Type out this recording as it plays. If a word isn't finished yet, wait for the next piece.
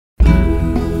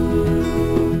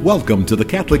Welcome to the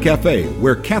Catholic Cafe,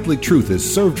 where Catholic truth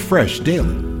is served fresh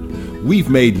daily. We've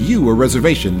made you a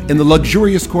reservation in the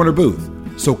luxurious corner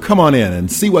booth, so come on in and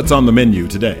see what's on the menu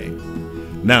today.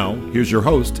 Now, here's your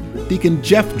host, Deacon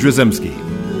Jeff Drzymski.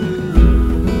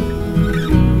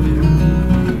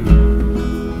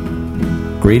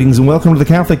 Greetings and welcome to the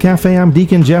Catholic Cafe. I'm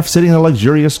Deacon Jeff, sitting in the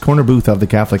luxurious corner booth of the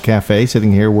Catholic Cafe,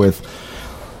 sitting here with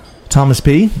Thomas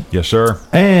P. Yes, sir.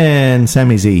 And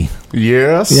Sammy Z.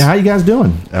 Yes. Yeah, how you guys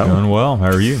doing? Doing well.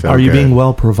 How are you? Are you being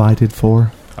well provided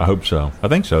for? I hope so. I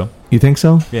think so. You think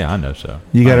so? Yeah, I know so.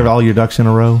 You got all your ducks in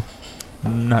a row?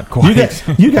 Not quite.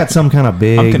 You got some kind of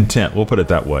big... I'm content. We'll put it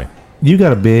that way. You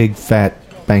got a big, fat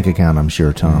bank account, I'm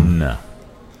sure, Tom. No.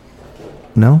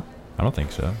 No? I don't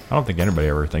think so. I don't think anybody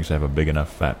ever thinks they have a big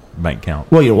enough fat bank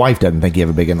account. Well, your wife doesn't think you have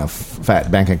a big enough fat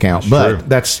bank account, but true.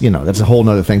 that's a whole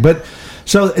nother thing. But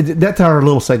so that's our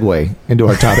little segue into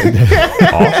our topic.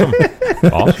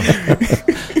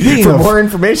 Awesome. For more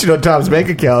information on Tom's bank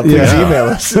account, please email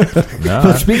us.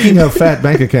 But speaking of fat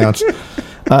bank accounts,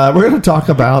 we're going to talk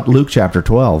about Luke chapter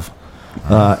 12.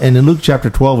 And in Luke chapter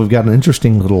 12, we've got an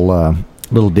interesting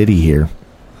little ditty here,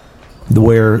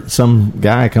 where some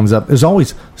guy comes up. There's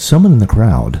always someone in the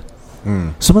crowd.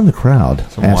 Someone in the crowd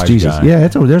asks Jesus. Guy. Yeah,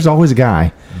 there's always a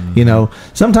guy. You know,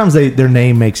 sometimes their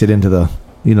name makes it into the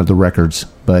the records,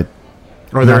 but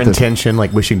or their intention,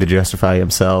 like wishing to justify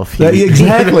himself.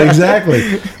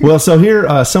 Exactly. Well, so here,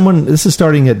 this is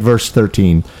starting at verse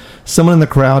 13. Someone in the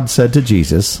crowd said to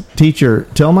Jesus, "Teacher,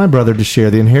 tell my brother to share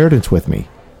the inheritance with me."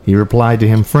 He replied to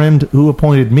him, "Friend, who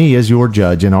appointed me as your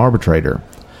judge and arbitrator?"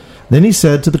 Then he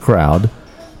said to the crowd,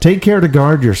 Take care to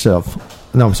guard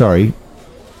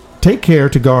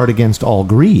against all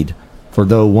greed, for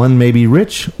though one may be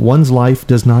rich, one's life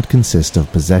does not consist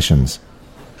of possessions.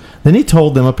 Then he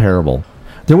told them a parable.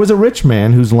 There was a rich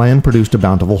man whose land produced a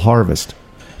bountiful harvest.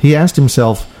 He asked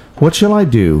himself, What shall I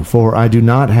do, for I do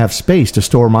not have space to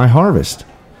store my harvest?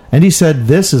 And he said,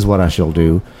 This is what I shall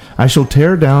do. I shall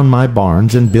tear down my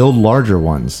barns and build larger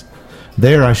ones.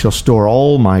 There I shall store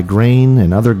all my grain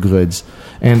and other goods,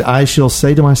 and I shall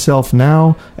say to myself,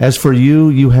 Now, as for you,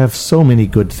 you have so many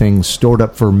good things stored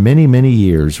up for many, many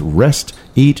years. Rest,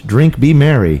 eat, drink, be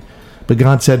merry. But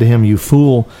God said to him, You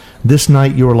fool, this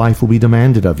night your life will be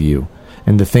demanded of you,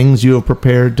 and the things you have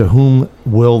prepared, to whom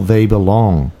will they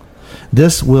belong?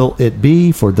 This will it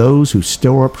be for those who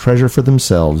store up treasure for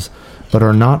themselves, but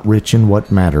are not rich in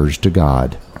what matters to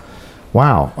God.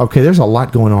 Wow. Okay, there's a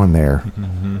lot going on there.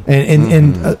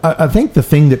 And I think the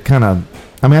thing that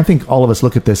I think all of us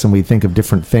look at this and we think of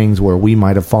different things where we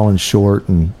might have fallen short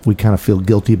and we kind of feel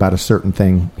guilty about a certain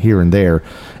thing here and there.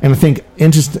 And I think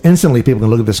instantly people can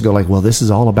look at this and go like, well, this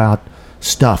is all about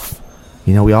stuff.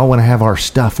 We all want to have our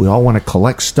stuff. We all want to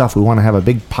collect stuff. We want to have a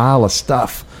big pile of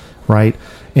stuff, right?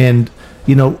 And,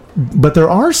 but there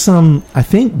are some, I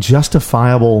think,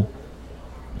 justifiable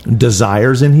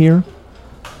desires in here.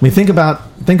 I mean, think about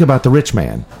the rich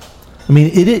man. I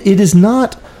mean, it is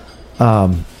not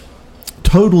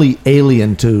totally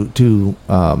alien to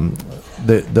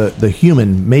the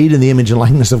human made in the image and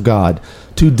likeness of God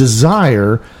to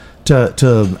desire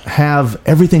to have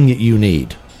everything that you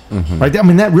need. Right? I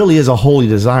mean, that really is a holy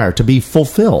desire to be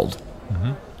fulfilled.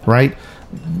 Right?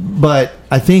 But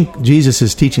I think Jesus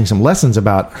is teaching some lessons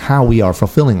about how we are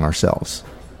fulfilling ourselves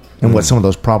and what some of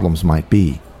those problems might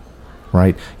be.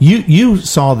 Right, you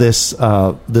saw this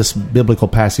biblical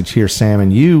passage here, Sam,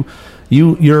 and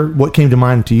your what came to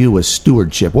mind to you was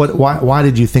stewardship. Why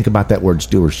did you think about that word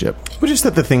stewardship? Well, just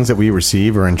that the things that we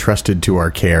receive are entrusted to our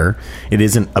care. It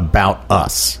isn't about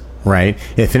us, right?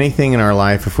 If anything in our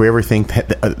life, if we ever think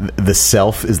that the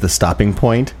self is the stopping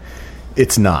point,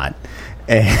 it's not.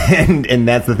 And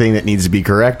that's the thing that needs to be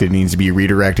corrected. It needs to be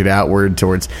redirected outward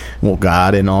towards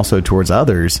God and also towards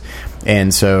others.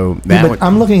 And so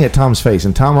I'm looking at Tom's face,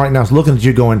 and Tom right now is looking at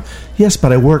you going, yes,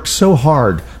 but I worked so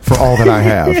hard for all that I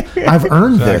have. I've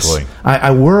earned this.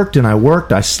 I worked and I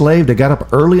worked. I slaved. I got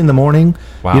up early in the morning.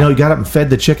 Wow. You got up and fed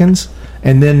the chickens.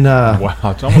 And then... wow,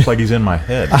 it's almost like he's in my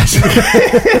head.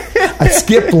 I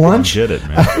skipped lunch. I get it,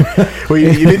 man. Well,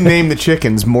 you didn't name the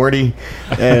chickens, Morty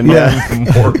and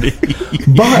Morty.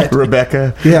 But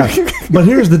Rebecca. Yeah, but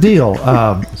here's the deal.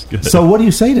 So what do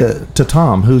you say to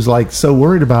Tom, who's like so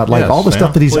worried about all the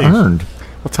stuff that he's earned?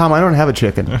 Well, Tom, I don't have a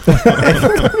chicken.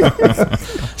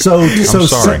 So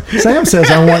sorry. Sam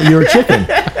says, I want your chicken.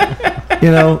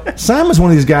 Sam is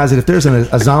one of these guys that if there's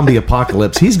a zombie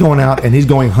apocalypse, he's going out and he's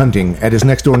going hunting at his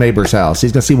next door neighbor's house.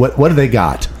 He's going to see what do they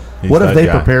got? What have they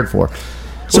prepared for?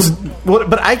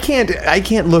 But I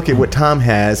can't look at what Tom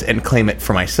has and claim it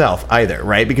for myself either,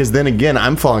 right? Because then again,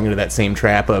 I'm falling into that same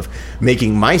trap of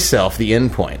making myself the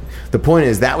end point. The point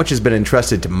is that which has been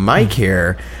entrusted to my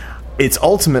care, it's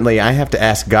ultimately I have to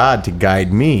ask God to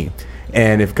guide me.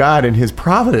 And if God in his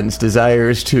providence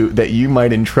desires that you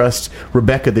might entrust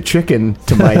Rebecca the chicken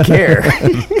to my care,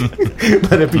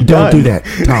 let it be done. Don't do that,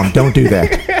 Tom. Don't do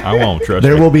that. I won't trust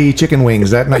There you. will be chicken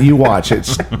wings. You watch.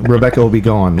 Rebecca will be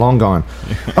gone, long gone.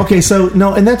 Okay, so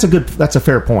no, and that's a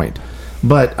fair point.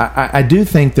 But I do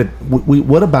think that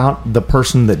what about the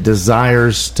person that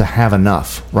desires to have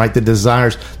enough, right? That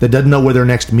doesn't know where their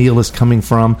next meal is coming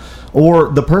from,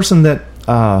 or the person that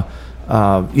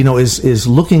is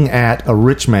looking at a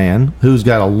rich man who's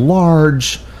got a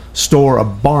large store, a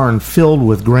barn filled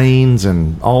with grains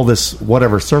and all this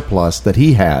whatever surplus that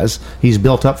he's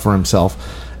built up for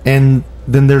himself, and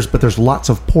then there's lots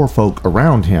of poor folk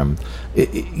around him.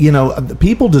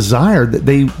 People desire that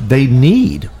they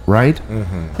need, right?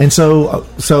 Mm-hmm. And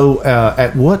so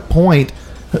at what point,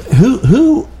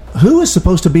 who is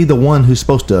supposed to be the one who's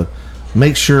supposed to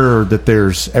make sure that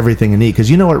there's everything you need?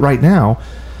 Because right now,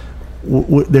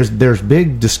 there's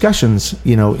big discussions,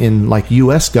 in like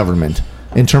U.S. government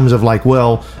in terms of like,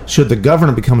 well, should the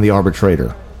governor become the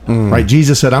arbitrator? Right?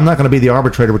 Jesus said, I'm not going to be the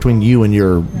arbitrator between you and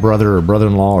your brother or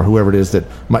brother-in-law or whoever it is, that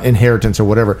my inheritance or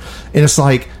whatever. And it's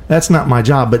like, that's not my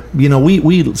job. But,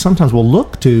 we sometimes will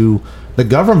look to the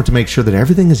government to make sure that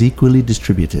everything is equally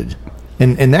distributed.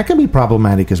 And that can be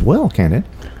problematic as well, can't it?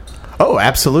 Oh,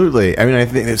 absolutely. I mean, I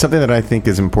think it's something that I think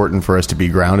is important for us to be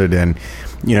grounded in,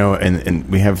 and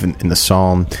we have in the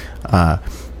Psalm,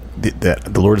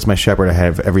 the Lord is my shepherd, I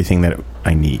have everything that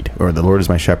I need, or the Lord is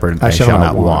my shepherd, I shall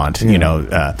not want.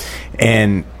 Yeah.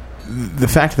 And the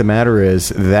fact of the matter is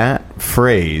that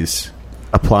phrase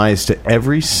applies to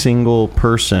every single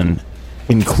person,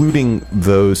 including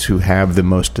those who have the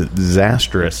most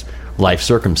disastrous life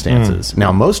circumstances.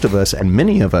 Now, most of us, and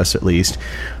many of us at least,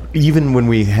 even when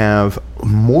we have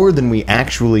more than we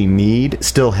actually need,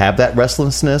 still have that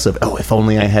restlessness of, if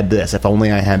only I had this, if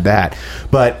only I had that.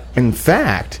 But in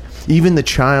fact, even the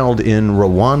child in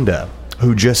Rwanda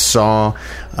who just saw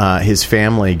his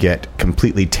family get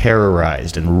completely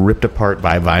terrorized and ripped apart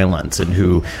by violence, and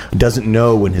who doesn't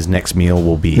know when his next meal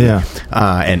will be,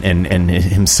 and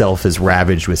himself is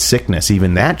ravaged with sickness,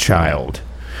 even that child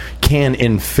can,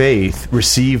 in faith,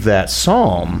 receive that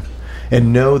psalm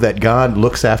and know that God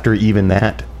looks after even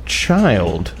that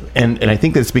child. And I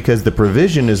think that's because the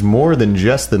provision is more than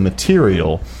just the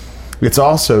material. It's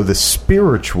also the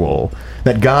spiritual,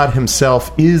 that God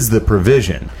himself is the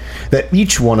provision, that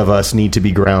each one of us need to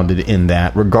be grounded in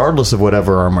that, regardless of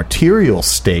whatever our material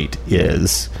state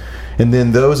is. And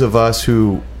then those of us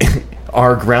who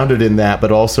are grounded in that,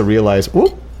 but also realize,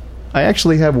 I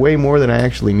actually have way more than I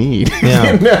actually need.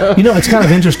 Yeah. It's kind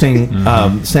of interesting,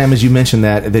 Sam, as you mentioned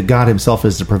that God himself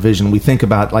is the provision. We think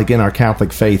about, like in our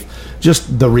Catholic faith,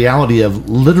 just the reality of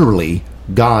literally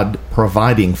God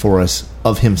providing for us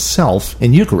of himself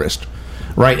in Eucharist,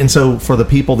 right? And so for the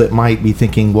people that might be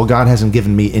thinking, well, God hasn't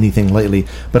given me anything lately,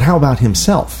 but how about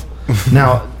himself?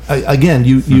 Now, again,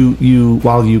 you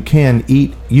while you can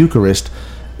eat Eucharist,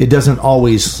 it doesn't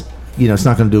always... it's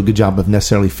not going to do a good job of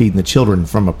necessarily feeding the children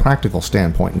from a practical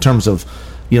standpoint in terms of,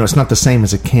 it's not the same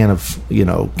as a can of,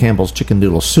 Campbell's chicken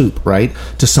noodle soup, right,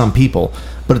 to some people.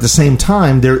 But at the same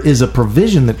time, there is a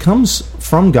provision that comes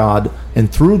from God and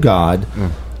through God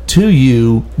to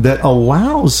you that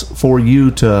allows for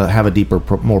you to have a deeper,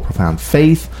 more profound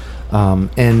faith,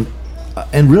 and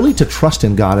really to trust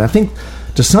in God. And I think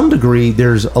to some degree,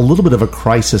 there's a little bit of a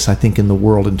crisis, I think, in the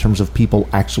world in terms of people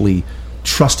actually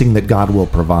trusting that God will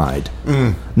provide,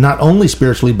 not only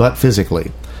spiritually but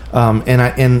physically.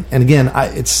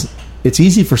 It's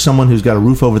easy for someone who's got a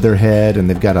roof over their head and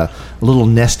they've got a little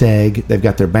nest egg. They've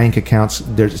got their bank accounts.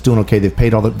 They're just doing okay. They've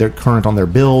paid they're current on their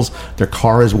bills. Their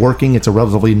car is working. It's a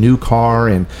relatively new car,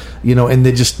 and and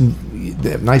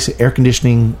they have nice air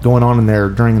conditioning going on in there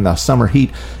during the summer heat,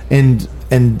 and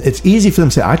it's easy for them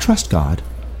to say, "I trust God.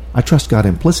 I trust God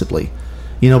implicitly."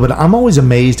 But I'm always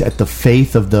amazed at the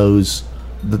faith of those.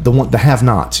 The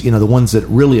have-nots, the ones that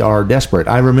really are desperate.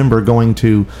 I remember going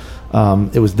to,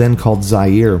 it was then called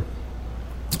Zaire,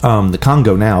 the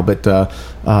Congo now, but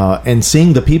and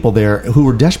seeing the people there who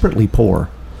were desperately poor.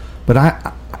 But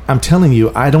I'm telling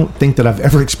you, I don't think that I've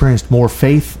ever experienced more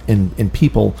faith in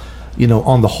people,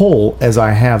 on the whole, as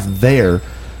I have there.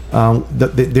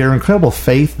 Their incredible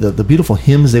faith, the beautiful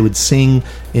hymns they would sing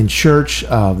in church,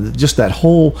 just that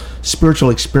whole spiritual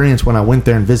experience when I went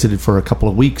there and visited for a couple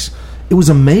of weeks. it was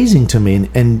amazing to me.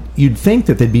 And you'd think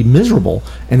that they'd be miserable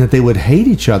and that they would hate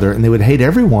each other and they would hate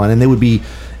everyone and they would be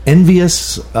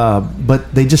envious,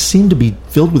 but they just seemed to be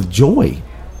filled with joy.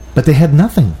 But they had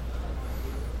nothing.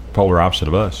 Polar opposite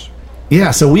of us.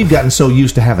 Yeah, so we've gotten so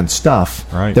used to having stuff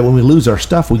Right. that when we lose our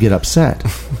stuff, we get upset.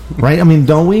 Right? I mean,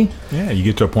 don't we? Yeah, you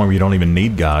get to a point where you don't even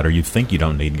need God, or you think you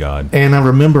don't need God. And I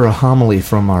remember a homily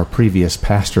from our previous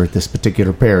pastor at this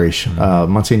particular parish.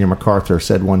 Monsignor MacArthur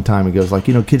said one time, he goes like,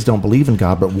 kids don't believe in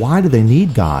God, but why do they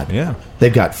need God? Yeah.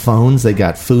 They've got phones, they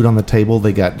got food on the table,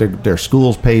 they got their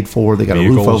schools paid for, they got a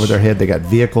roof Vehicles. over their head, they got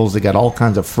vehicles, they got all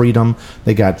kinds of freedom,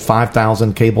 they got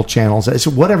 5,000 cable channels. It's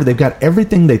whatever, they've got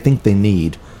everything they think they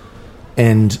need.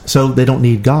 And so they don't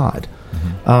need God.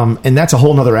 And that's a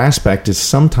whole other aspect, is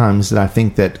sometimes that I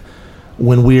think that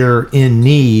when we're in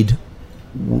need,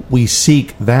 we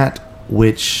seek that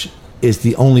which is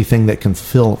the only thing that can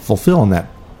fulfill in that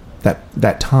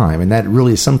time. And that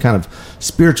really is some kind of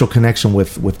spiritual connection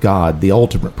with God, the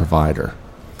ultimate provider.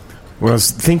 Well, I was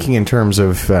thinking in terms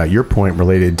of your point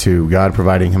related to God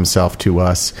providing himself to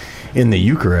us in the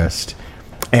Eucharist,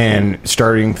 and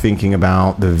starting thinking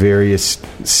about the various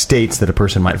states that a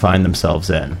person might find themselves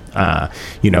in,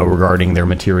 regarding their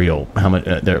material, how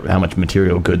much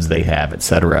material goods they have,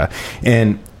 etc.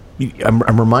 And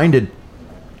I'm reminded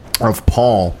of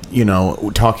Paul,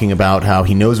 talking about how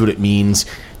he knows what it means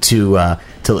to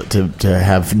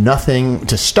have nothing,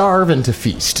 to starve and to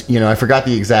feast. I forgot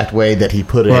the exact way that he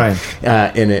put it,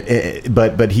 right. In it,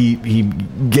 but he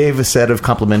gave a set of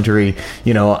complementary,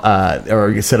 or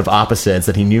a set of opposites,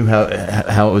 that he knew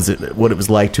what it was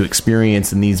like to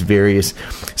experience in these various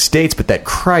states, but that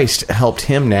Christ helped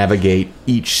him navigate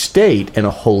each state in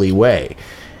a holy way.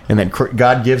 And that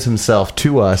God gives himself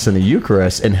to us in the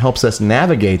Eucharist and helps us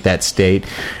navigate that state,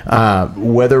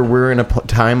 whether we're in a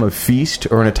time of feast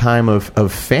or in a time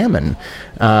of famine.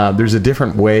 There's a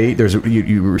different way.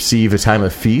 You receive a time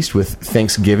of feast with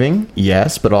thanksgiving,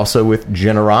 yes, but also with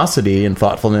generosity and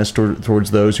thoughtfulness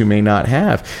towards those who may not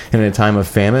have. And in a time of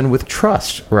famine, with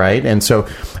trust, right? And so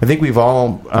I think we've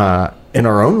all, in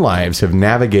our own lives, have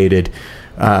navigated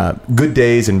good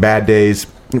days and bad days.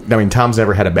 I mean, Tom's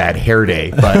never had a bad hair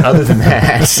day, but other than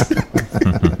that,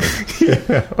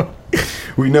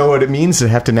 we know what it means to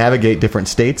have to navigate different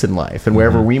states in life. And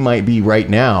wherever we might be right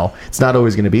now, it's not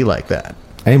always going to be like that.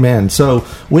 Amen. So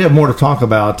we have more to talk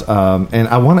about, and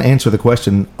I want to answer the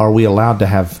question, are we allowed to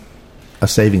have a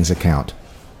savings account?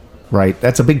 Right?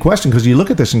 That's a big question, because you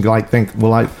look at this and think,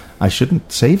 well, I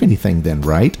shouldn't save anything then,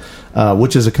 right?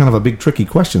 Which is a kind of a big, tricky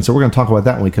question. So we're going to talk about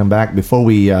that when we come back. Before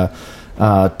we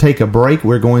take a break, I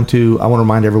want to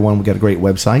remind everyone we've got a great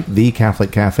website,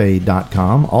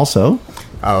 thecatholiccafe.com. Also,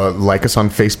 like us on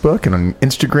Facebook and on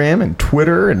Instagram and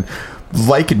Twitter, and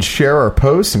like and share our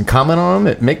posts and comment on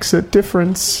them. It makes a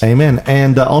difference. Amen.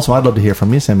 And also, I'd love to hear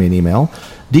from you. Send me an email,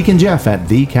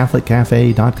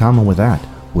 deaconjeff@thecatholiccafe.com. And with that,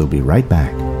 we'll be right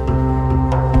back.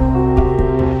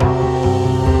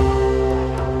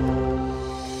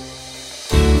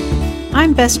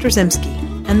 I'm Bess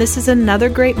Drzymski, and this is another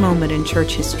great moment in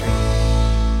church history.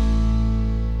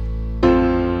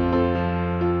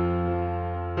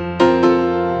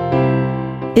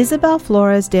 Isabel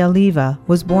Flores de Oliva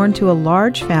was born to a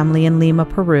large family in Lima,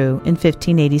 Peru in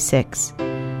 1586.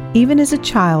 Even as a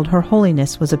child, her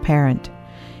holiness was apparent.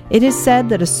 It is said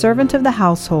that a servant of the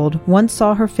household once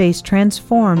saw her face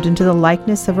transformed into the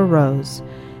likeness of a rose,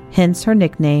 hence her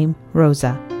nickname,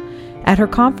 Rosa. At her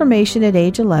confirmation at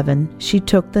age 11, she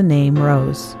took the name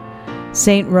Rose.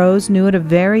 Saint Rose knew at a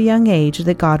very young age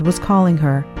that God was calling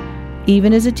her.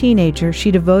 Even as a teenager, she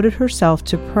devoted herself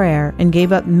to prayer and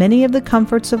gave up many of the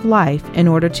comforts of life in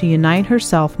order to unite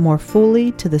herself more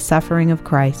fully to the suffering of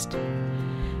Christ.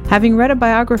 Having read a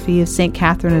biography of St.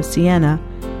 Catherine of Siena,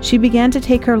 she began to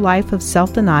take her life of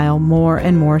self-denial more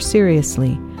and more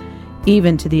seriously,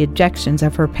 even to the objections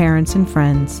of her parents and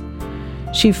friends.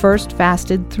 She first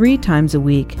fasted 3 times a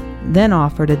week, then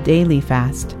offered a daily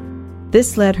fast.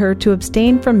 This led her to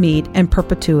abstain from meat in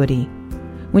perpetuity.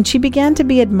 When she began to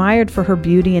be admired for her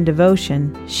beauty and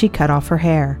devotion, she cut off her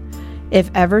hair. If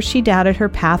ever she doubted her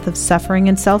path of suffering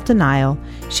and self-denial,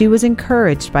 she was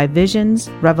encouraged by visions,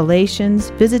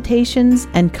 revelations, visitations,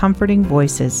 and comforting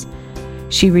voices.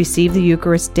 She received the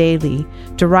Eucharist daily,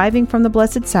 deriving from the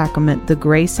Blessed Sacrament the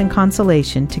grace and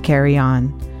consolation to carry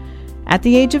on. At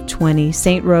the age of 20,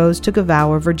 St. Rose took a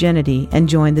vow of virginity and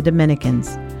joined the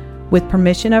Dominicans. With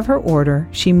permission of her order,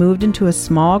 she moved into a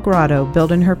small grotto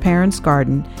built in her parents'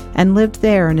 garden and lived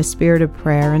there in a spirit of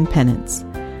prayer and penance.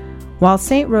 While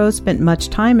St. Rose spent much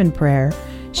time in prayer,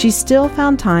 she still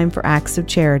found time for acts of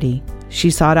charity. She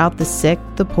sought out the sick,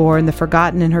 the poor, and the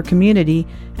forgotten in her community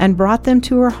and brought them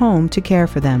to her home to care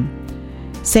for them.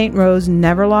 St. Rose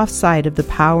never lost sight of the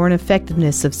power and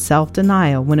effectiveness of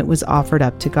self-denial when it was offered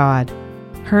up to God.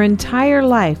 Her entire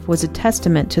life was a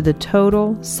testament to the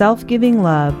total, self-giving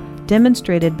love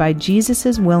demonstrated by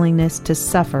Jesus' willingness to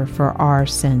suffer for our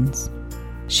sins.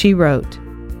 She wrote,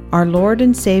 "Our Lord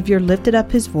and Savior lifted up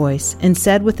his voice and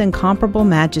said with incomparable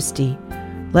majesty,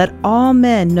 'Let all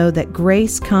men know that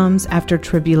grace comes after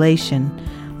tribulation.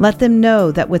 Let them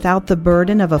know that without the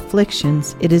burden of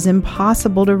afflictions, it is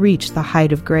impossible to reach the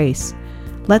height of grace.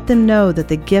 Let them know that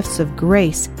the gifts of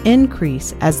grace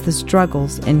increase as the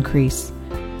struggles increase.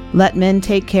 Let men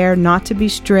take care not to be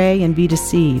stray and be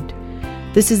deceived.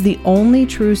 This is the only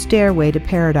true stairway to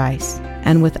paradise,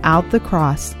 and without the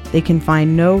cross, they can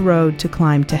find no road to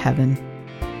climb to heaven.'"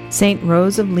 St.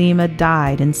 Rose of Lima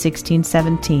died in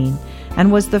 1617 and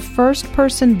was the first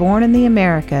person born in the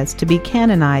Americas to be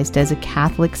canonized as a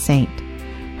Catholic saint.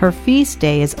 Her feast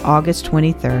day is August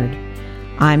 23rd.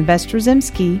 I'm Bess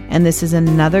Drzymski, and this is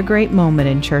another great moment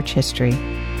in church history.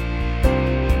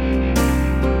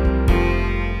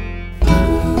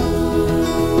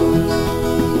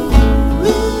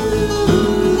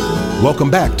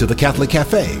 Welcome back to the Catholic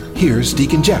Cafe. Here's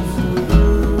Deacon Jeff.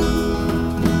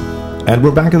 And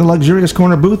we're back in the luxurious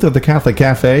corner booth of the Catholic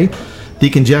Cafe.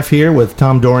 Deacon Jeff here with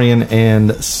Tom Dorian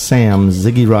and Sam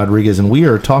Ziggy Rodriguez, and we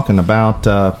are talking about,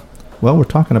 we're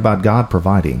talking about God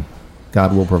providing.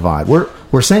 God will provide.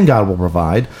 We're saying God will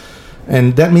provide,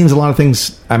 and that means a lot of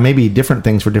things, maybe different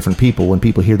things for different people when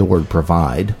people hear the word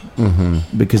provide,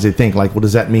 because they think like, well,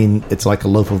 does that mean it's like a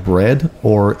loaf of bread,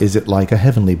 or is it like a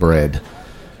heavenly bread,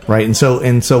 right? And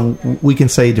so we can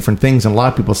say different things, and a lot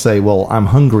of people say, well, I'm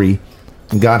hungry,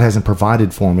 and God hasn't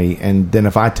provided for me. And then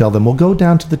if I tell them, well, go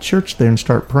down to the church there and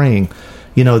start praying,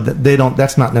 they don't.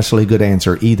 That's not necessarily a good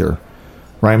answer either,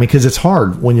 right? I mean, because it's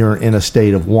hard when you're in a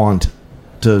state of want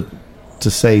to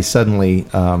say suddenly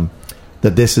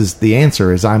that this is the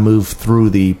answer as I move through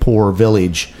the poor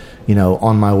village,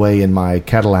 on my way in my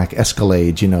Cadillac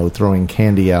Escalade, throwing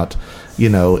candy out,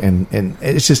 and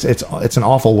it's just it's an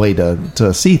awful way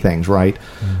to see things, right?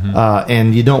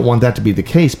 And you don't want that to be the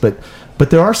case, but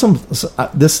there are some,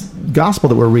 this gospel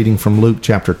that we're reading from Luke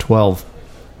chapter 12,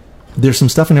 there's some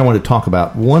stuff in there I want to talk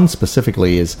about. One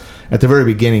specifically is at the very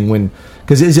beginning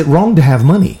because is it wrong to have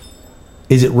money?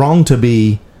 Is it wrong to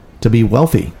be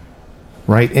wealthy?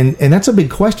 Right? And that's a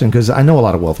big question, because I know a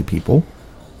lot of wealthy people,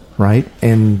 right?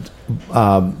 And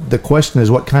the question is,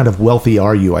 what kind of wealthy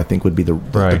are you, I think would be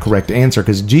the correct answer,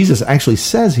 because Jesus actually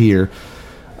says here,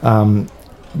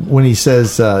 when he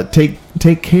says,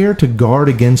 take care to guard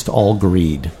against all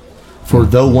greed. For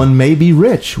though one may be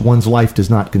rich, one's life does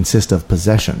not consist of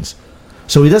possessions.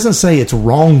 So he doesn't say it's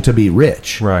wrong to be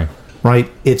rich. Right?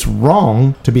 It's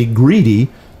wrong to be greedy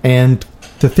and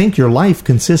to think your life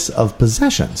consists of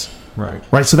possessions.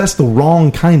 Right? So that's the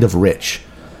wrong kind of rich.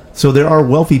 So there are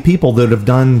wealthy people that have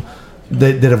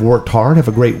that have worked hard, have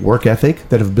a great work ethic,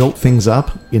 that have built things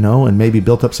up, and maybe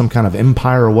built up some kind of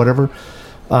empire or whatever.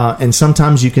 And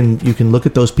sometimes you can look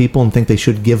at those people and think they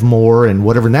should give more and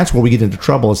whatever. And that's where we get into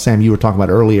trouble, as Sam, you were talking about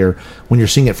earlier, when you're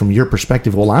seeing it from your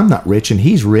perspective. Well, I'm not rich and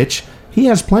he's rich. He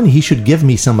has plenty. He should give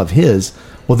me some of his.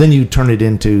 Well, then you turn it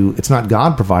into, it's not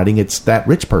God providing, it's that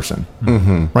rich person.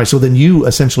 Right? So then you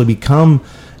essentially become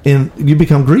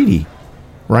greedy.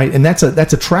 Right? And that's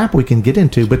a trap we can get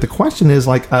into. But the question is,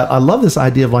 like, I love this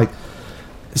idea of, like,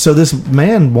 so this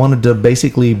man wanted to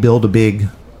basically build a big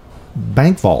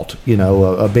bank vault,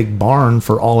 a big barn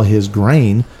for all of his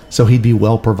grain, so he'd be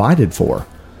well provided for,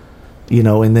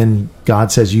 and then God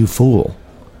says, you fool,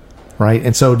 right?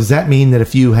 And so does that mean that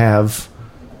if you have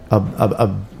a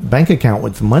bank account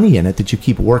with money in it that you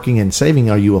keep working and saving,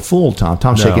 are you a fool, Tom?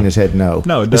 Tom's shaking his head no.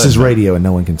 No, this is radio and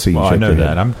no one can see you. Well, I know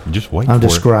that. I'm just waiting for it. I'm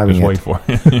describing it. Wait for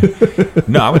it.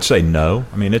 No, I would say no.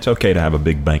 I mean, it's okay to have a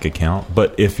big bank account,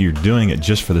 but if you're doing it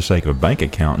just for the sake of a bank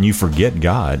account and you forget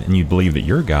God and you believe that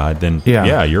you're God, then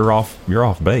you're off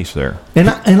base there. And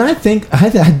I think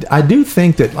I do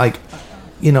think that, like,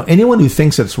 anyone who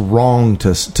thinks it's wrong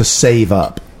to save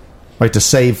up, right, to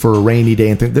save for a rainy day,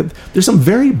 and there's some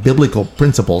very biblical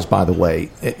principles, by the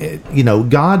way.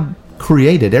 God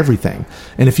created everything,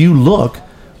 and if you look,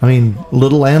 I mean,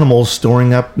 little animals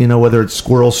storing up, whether it's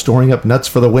squirrels storing up nuts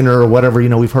for the winter or whatever,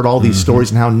 we've heard all these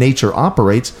stories and how nature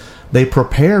operates. They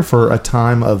prepare for a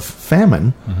time of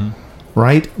famine,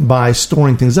 right, by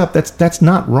storing things up. That's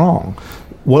not wrong.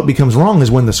 What becomes wrong is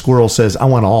when the squirrel says, I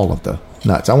want all of the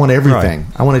nuts. I want everything.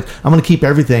 Right. I'm going to keep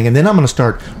everything, and then I'm going to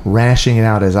start rashing it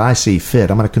out as I see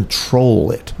fit. I'm going to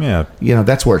control it. Yeah.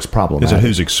 That's where it's problematic. Is it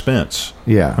whose expense?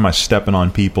 Yeah. Am I stepping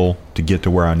on people to get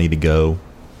to where I need to go?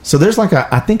 So there's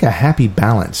I think a happy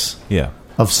balance. Yeah.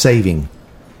 Of saving.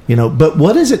 But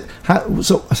what is it?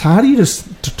 How do you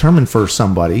just determine for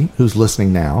somebody who's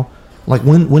listening now, like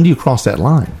when do you cross that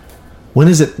line? When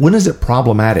is it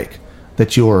problematic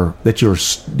that you're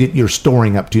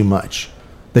storing up too much,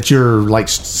 that you're like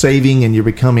saving and you're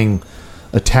becoming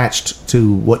attached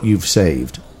to what you've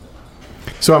saved?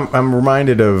 So I'm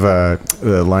reminded of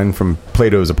the line from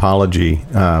Plato's Apology,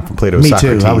 from Plato's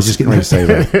Socrates. Me too. I was just getting ready to say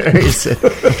that.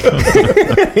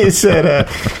 he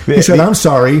said, I'm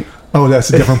sorry. Oh, that's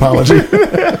a different apology.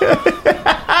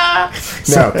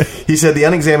 No, he said the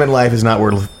unexamined life is not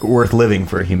worth living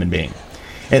for a human being.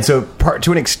 And so,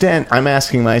 to an extent, I'm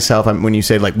asking myself, when you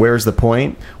say, like, where's the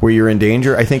point where you're in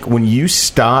danger? I think when you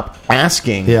stop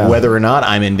asking whether or not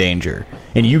I'm in danger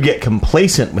and you get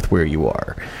complacent with where you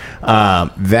are,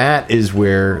 that is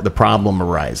where the problem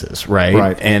arises, right?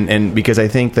 Right. And because I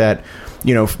think that,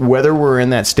 whether we're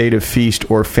in that state of feast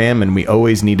or famine, we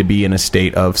always need to be in a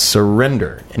state of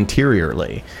surrender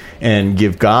interiorly and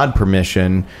give God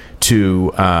permission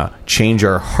to change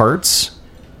our hearts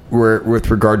with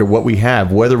regard to what we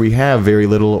have, whether we have very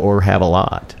little or have a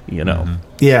lot, Mm-hmm.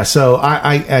 Yeah, so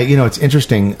I it's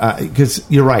interesting because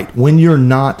you're right. When you're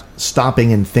not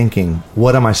stopping and thinking,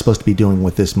 what am I supposed to be doing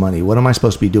with this money? What am I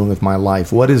supposed to be doing with my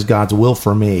life? What is God's will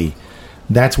for me?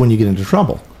 That's when you get into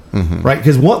trouble. Mm-hmm. Right?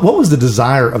 Because what was the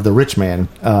desire of the rich man?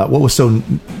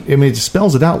 It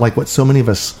spells it out like what so many of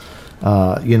us,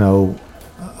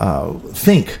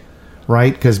 think,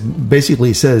 right? Because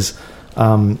basically it says,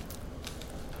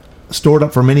 stored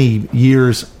up for many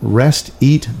years, rest,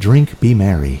 eat, drink, be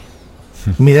merry.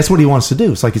 I mean, that's what he wants to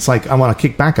do. It's like I want to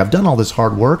kick back. I've done all this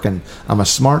hard work, and I'm a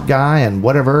smart guy, and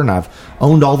whatever, and I've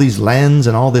owned all these lands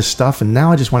and all this stuff, and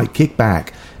now I just want to kick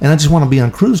back, and I just want to be on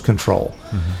cruise control.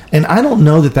 Mm-hmm. And I don't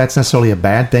know that that's necessarily a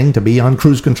bad thing to be on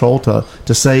cruise control,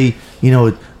 to say,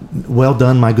 well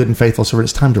done, my good and faithful servant.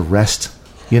 It's time to rest,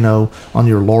 on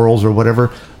your laurels or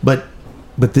whatever. But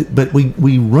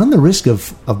we run the risk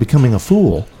of becoming a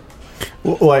fool.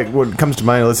 Well, like what comes to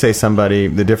mind, let's say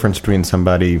the difference between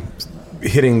somebody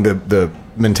hitting the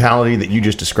mentality that you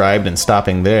just described and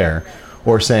stopping there,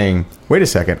 or saying, wait a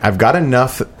second, I've got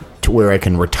enough to where I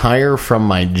can retire from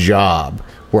my job,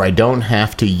 where I don't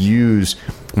have to use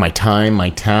my time, my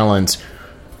talents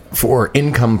for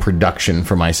income production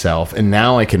for myself, and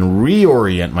now I can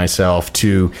reorient myself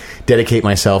to dedicate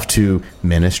myself to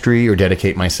ministry or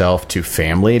dedicate myself to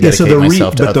family. The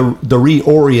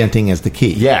reorienting is the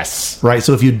key. Yes, right.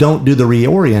 So if you don't do the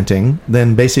reorienting,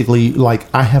 then basically,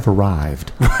 like, I have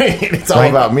arrived. Right. It's all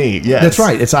about me. Yes, that's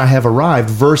right. It's I have arrived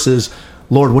versus,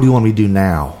 Lord, what do you want me to do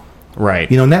now? Right.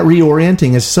 And that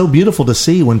reorienting is so beautiful to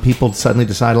see when people suddenly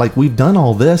decide, like, we've done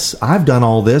all this, I've done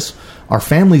all this, our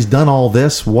family's done all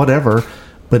this, whatever,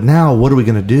 but now what are we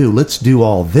going to do? Let's do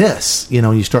all this.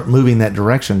 You start moving that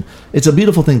direction. It's a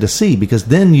beautiful thing to see, because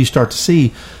then you start to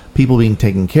see people being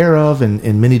taken care of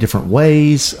in many different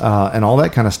ways and all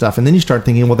that kind of stuff. And then you start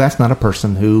thinking, well, that's not a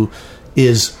person who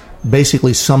is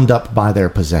basically summed up by their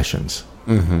possessions.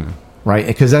 Mm-hmm. Right?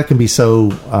 Because that can be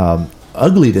so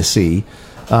ugly to see.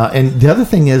 And the other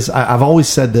thing is, I've always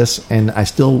said this, and I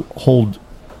still hold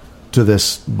to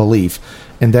this belief,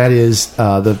 and that is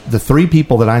the three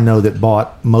people that I know that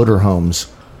bought motorhomes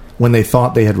when they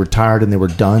thought they had retired and they were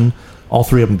done, all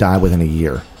three of them died within a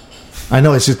year. I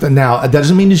know it's just, now that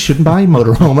doesn't mean you shouldn't buy a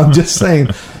motorhome. I'm just saying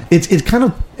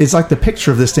it's like the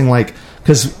picture of this thing, like,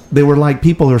 because they were like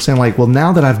people who are saying, like, well,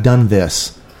 now that I've done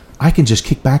this, I can just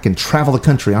kick back and travel the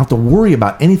country. I don't have to worry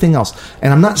about anything else.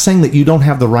 And I'm not saying that you don't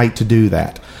have the right to do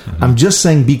that. Mm-hmm. I'm just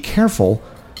saying be careful,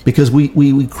 because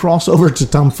we cross over to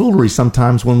tomfoolery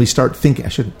sometimes when we start thinking. I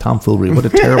shouldn't tomfoolery. What a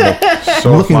terrible.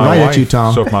 I'm looking right at you,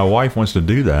 Tom. So if my wife wants to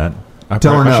do that, I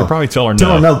should probably tell her no.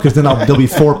 Tell her no, because then there'll be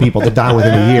 4 people that die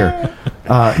within a year.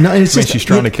 No, it's just, she's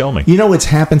trying to kill me. It's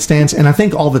happenstance, and I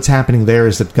think all that's happening there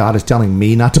is that God is telling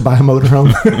me not to buy a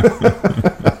motorhome.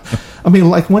 I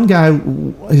mean, like one guy,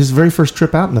 his very first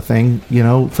trip out in the thing,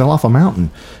 fell off a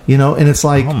mountain, and it's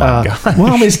like, oh my gosh. Well,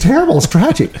 I mean, it's terrible, it's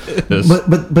tragic, but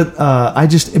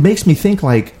it makes me think,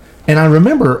 like, and I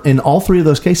remember in all 3 of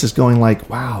those cases going like,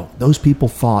 wow, those people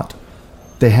thought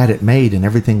they had it made and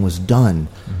everything was done.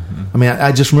 Mm-hmm. I mean,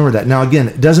 I just remember that. Now, again,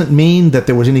 it doesn't mean that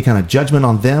there was any kind of judgment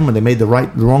on them and they made the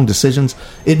wrong decisions.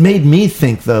 It made me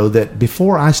think, though, that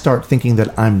before I start thinking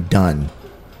that I'm done,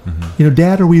 mm-hmm.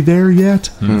 Dad, are we there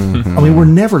yet? Mm-hmm. I mean, we're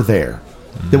never there.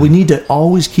 That we need to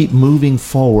always keep moving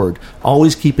forward,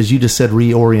 always keep, as you just said,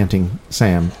 reorienting,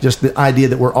 Sam. Just the idea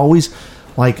that we're always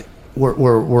like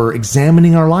we're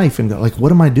examining our life and go, like,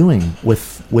 what am I doing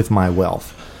with my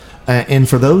wealth? And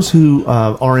for those who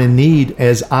are in need,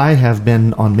 as I have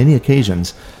been on many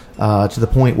occasions, to the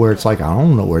point where it's like, I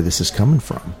don't know where this is coming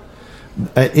from.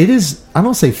 It is, I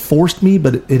don't say forced me,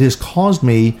 but it has caused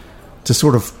me to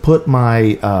sort of put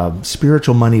my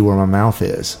spiritual money where my mouth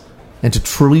is, and to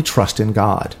truly trust in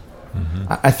God. Mm-hmm.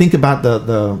 I think about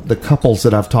the couples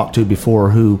that I've talked to before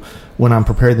who, when I'm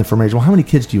preparing them for marriage, well, how many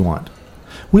kids do you want?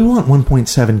 We want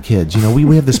 1.7 kids.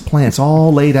 We have this plan. It's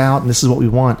all laid out, and this is what we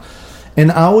want.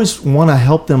 And I always want to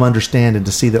help them understand and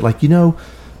to see that, like,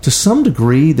 to some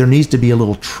degree, there needs to be a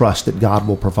little trust that God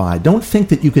will provide. Don't think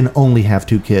that you can only have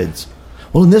 2 kids.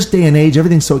 Well, in this day and age,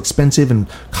 everything's so expensive, and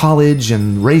college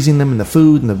and raising them and the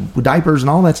food and the diapers and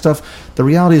all that stuff. The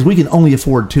reality is we can only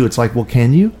afford 2. It's like, well,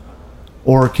 can you?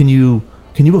 Or can you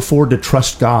afford to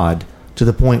trust God to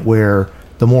the point where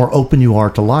the more open you are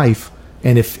to life,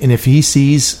 and if he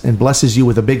sees and blesses you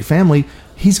with a big family,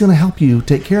 he's going to help you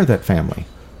take care of that family.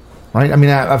 Right? I mean,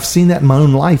 I've seen that in my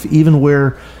own life, even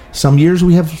where some years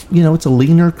we have, it's a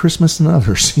leaner Christmas than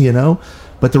others,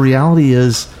 But the reality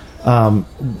is,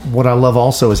 what I love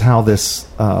also is how this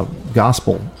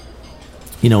gospel,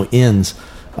 ends.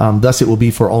 Thus it will be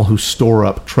for all who store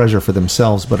up treasure for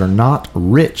themselves, but are not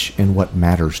rich in what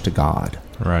matters to God.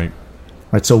 Right.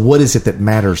 Right. So what is it that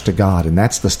matters to God? And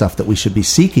that's the stuff that we should be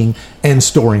seeking and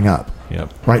storing up.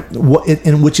 Yep. Right.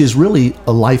 And which is really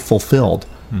a life fulfilled.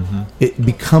 Mm-hmm. It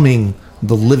becoming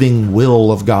the living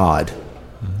will of God.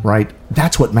 Mm-hmm. Right.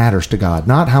 That's what matters to God,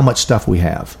 not how much stuff we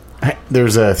have.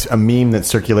 There's a meme that's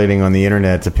circulating on the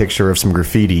internet. It's a picture of some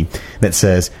graffiti that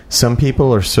says, "Some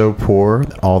people are so poor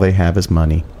that all they have is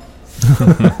money."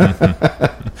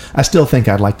 I still think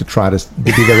I'd like to try to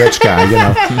be the rich guy,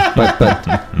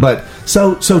 But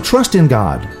so trust in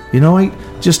God.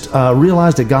 Just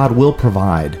realize that God will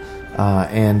provide,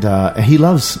 and He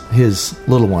loves His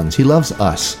little ones. He loves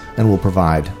us and will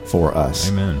provide for us.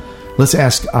 Amen. Let's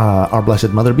ask our Blessed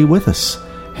Mother be with us.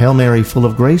 Hail Mary, full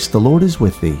of grace, the Lord is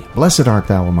with thee. Blessed art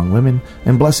thou among women,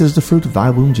 and blessed is the fruit of thy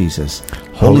womb, Jesus.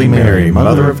 Holy Mary,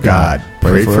 Mother of God,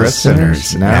 pray for us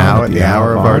sinners, now at the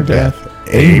hour of our death.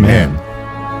 Amen.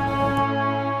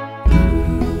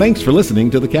 Thanks for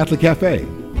listening to the Catholic Cafe.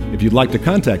 If you'd like to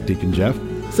contact Deacon Jeff,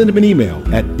 send him an email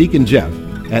at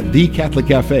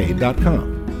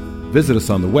deaconjeff@thecatholiccafe.com. Visit us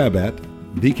on the web at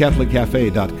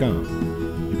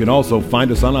thecatholiccafe.com. You can also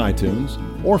find us on iTunes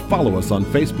or follow us on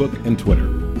Facebook and Twitter.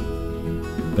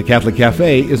 The Catholic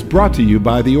Cafe is brought to you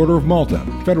by the Order of Malta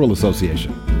Federal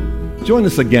Association. Join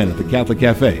us again at the Catholic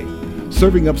Cafe,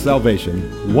 serving up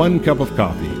salvation one cup of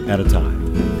coffee at a time.